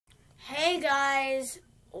guys,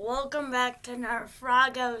 welcome back to our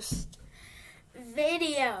Froghost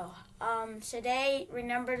video. Today,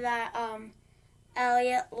 remember that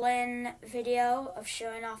Elliot Lynn video of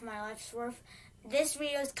showing off my life's worth? This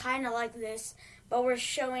video is kind of like this, but we're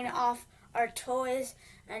showing off our toys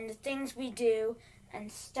and the things we do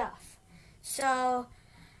and stuff. So,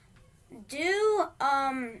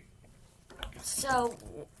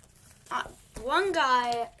 one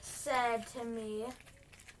guy said to me,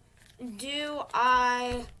 do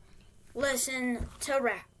I listen to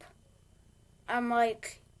rap? I'm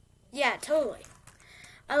like, yeah, totally.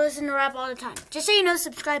 I listen to rap all the time. Just so you know,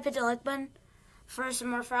 subscribe, hit the like button for some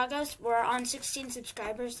more Froghost. We're on 16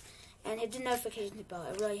 subscribers, and hit the notification bell.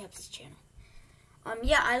 It really helps this channel.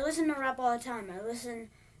 Yeah, I listen to rap all the time. I listen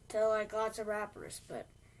to like lots of rappers, but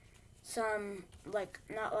some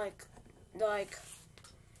not like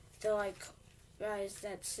the guys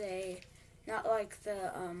that say, not like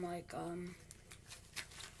the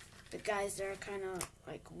guys that are kind of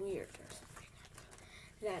like weird or something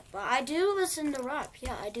like that. But I do listen to rap.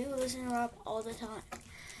 Yeah, I do listen to rap all the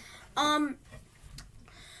time.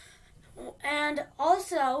 And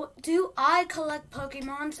also, do I collect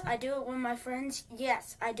Pokemons? I do it with my friends.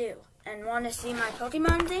 Yes, I do. And want to see my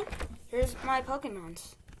Pokemon thing? Here's my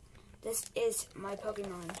Pokemons. This is my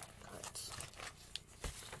Pokemon cards.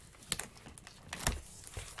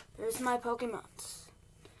 Here's my Pokemons.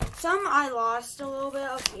 Some I lost a little bit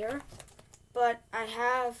up here, but I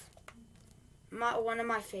have one of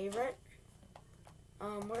my favorite.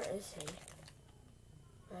 Where is he?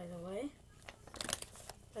 By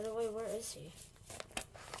the way, where is he?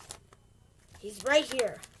 He's right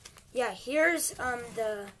here. Yeah, here's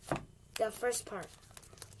the first part.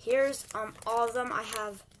 Here's all of them. I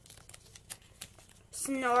have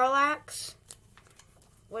Snorlax,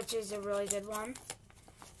 which is a really good one.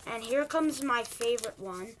 And here comes my favorite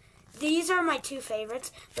one. These are my two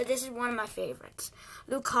favorites, but this is one of my favorites.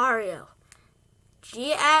 Lucario.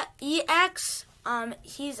 EX,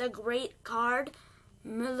 he's a great card.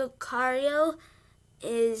 Lucario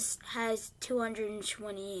has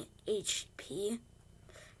 220 HP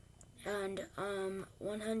and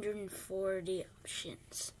 140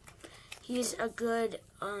 options. He's a good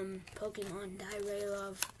Pokemon that I really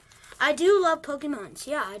love. I do love Pokemons.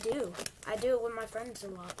 Yeah, I do. I do it with my friends a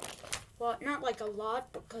lot. Well, not like a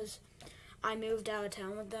lot, because I moved out of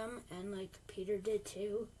town with them, and like Peter did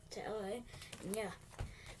too, to LA. And yeah.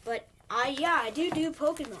 But I do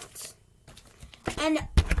Pokemons. And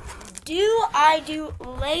do I do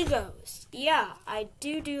Legos? Yeah, I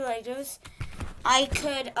do Legos. I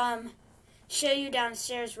could show you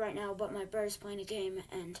downstairs right now, but my brother's playing a game,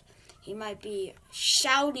 and he might be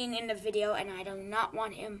shouting in the video, and I do not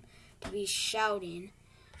want him to be shouting.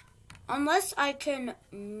 Unless I can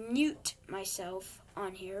mute myself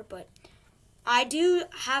on here, but I do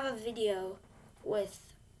have a video with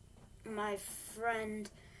my friend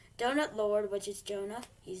Donut Lord, which is Jonah.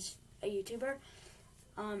 He's a YouTuber.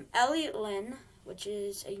 Elliot Lynn, which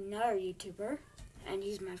is another YouTuber, and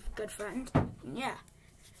he's my good friend. Yeah,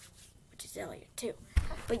 which is Elliot too.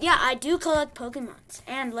 But yeah, I do collect Pokemons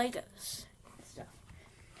and Legos and stuff.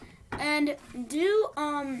 And do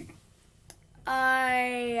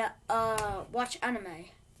I watch anime?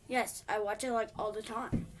 Yes, I watch it like all the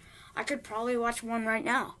time. I could probably watch one right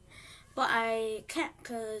now, but I can't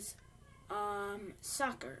because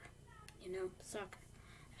soccer. You know,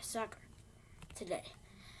 soccer today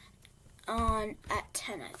at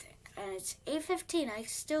 10, I think, and it's 8:15. I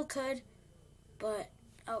still could, but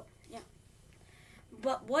oh yeah.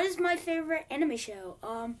 But what is my favorite anime show?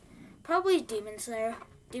 Probably Demon Slayer.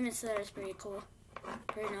 Demon Slayer is pretty cool.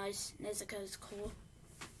 Pretty nice. Nezuko is cool.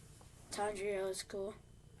 Tanjiro is cool.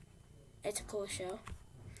 It's a cool show.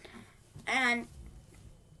 And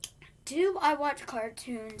do I watch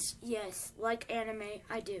cartoons? Yes. Like anime,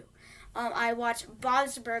 I do. I watch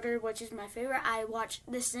Bob's Burger, which is my favorite. I watch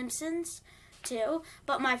The Simpsons too.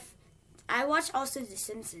 But I watch also The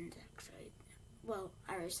Simpsons, actually. Well,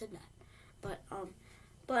 I already said that.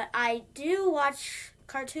 But I do watch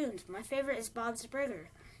cartoons. My favorite is Bob's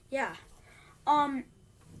Burger. Yeah.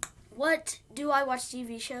 What do I watch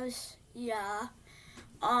TV shows? Yeah.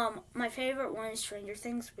 My favorite one is Stranger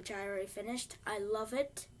Things, which I already finished. I love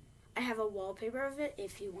it. I have a wallpaper of it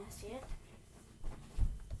if you want to see it.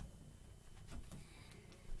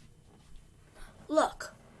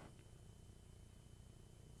 Look.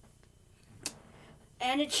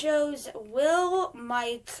 And it shows Will,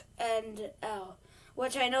 Mike, and Elle,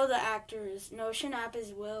 which I know the actors. Notion App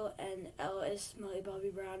is Will, and Elle is Millie Bobby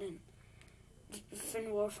Brown, and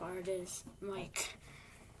Finn Wolfhard is Mike.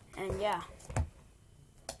 And yeah.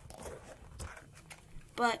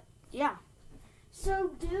 But yeah,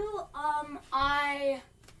 So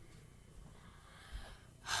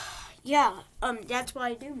that's what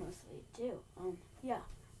I do mostly too. Yeah.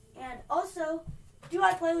 And also, do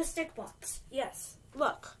I play with stick bots? Yes.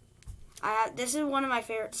 Look. This is one of my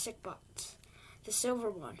favorite stick bots. The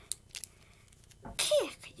silver one.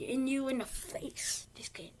 Kick you in the face.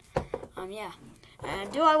 Just kidding. Yeah.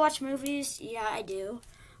 And do I watch movies? Yeah, I do.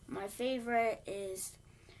 My favorite is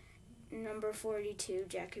number 42,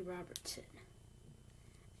 Jackie Robertson.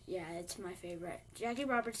 Yeah, it's my favorite. Jackie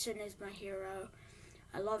Robertson is my hero.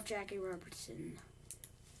 I love Jackie Robertson.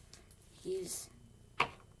 He's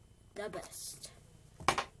the best.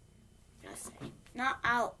 I say. Not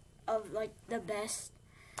out of like the best.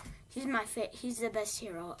 He's he's the best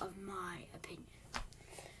hero of my opinion.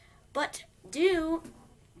 But do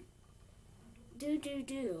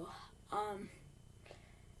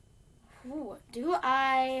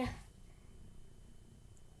I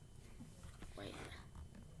wait?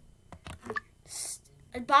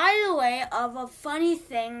 By the way, of a funny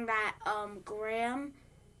thing that Graham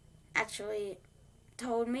actually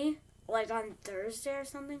told me, like on Thursday or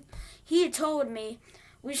something, he told me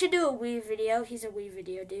we should do a Wii video. He's a Wii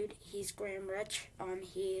video dude. He's Graham Rich.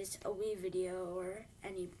 He's a Wii videoer,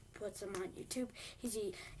 and he puts them on YouTube. His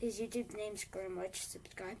YouTube name's Graham Rich.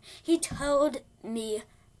 Subscribe. He told me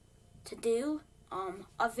to do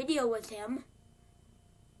a video with him,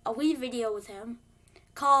 a Wii video with him,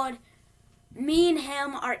 called Me and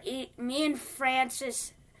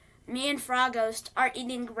Froghost are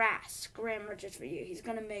eating grass. Graham Rich's video. He's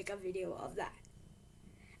gonna make a video of that.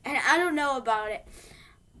 And I don't know about it.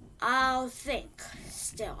 I'll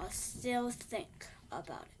still think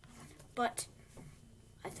about it. But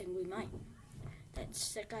I think we might. That's a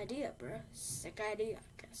sick idea, bro. Sick idea,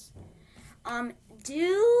 I guess.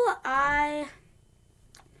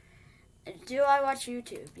 Do I watch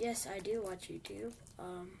YouTube? Yes, I do watch YouTube.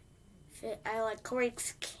 I like Corey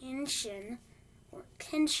Kinshin. Or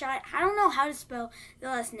Kinshine. I don't know how to spell the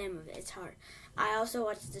last name of it. It's hard. I also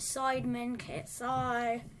watch The Sidemen,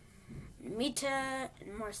 KSI, Mita,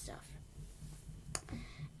 and more stuff.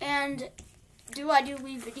 And do I do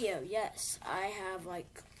Wii video? Yes. I have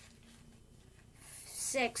like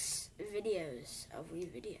 6 videos of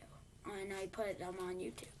Wii video. And I put them on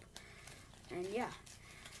YouTube. And yeah.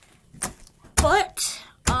 But,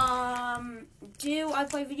 do I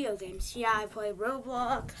play video games? Yeah, I play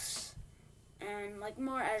Roblox. And like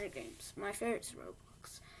more other games. My favorite is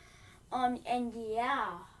Roblox. And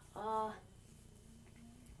yeah,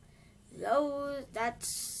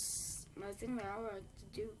 that's my thing that I like to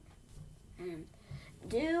do. And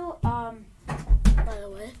by the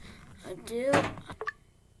way, I do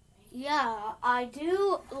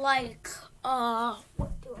like,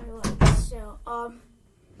 what do I like? So,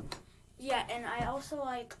 yeah, and I also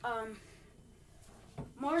like,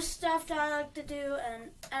 more stuff that I like to do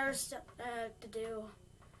and other stuff that I like to do.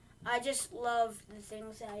 I just love the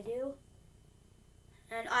things that I do.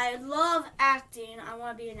 And I love acting. I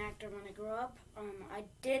want to be an actor when I grow up. I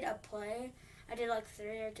did a play. I did like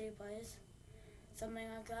 3 or 2 plays. Something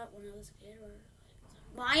like that when I was a kid.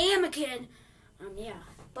 Well, I am a kid. Yeah.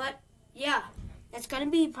 But, yeah. That's going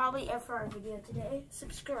to be probably it for our video today.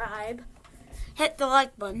 Subscribe. Hit the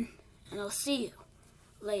like button. And I'll see you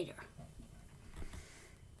later.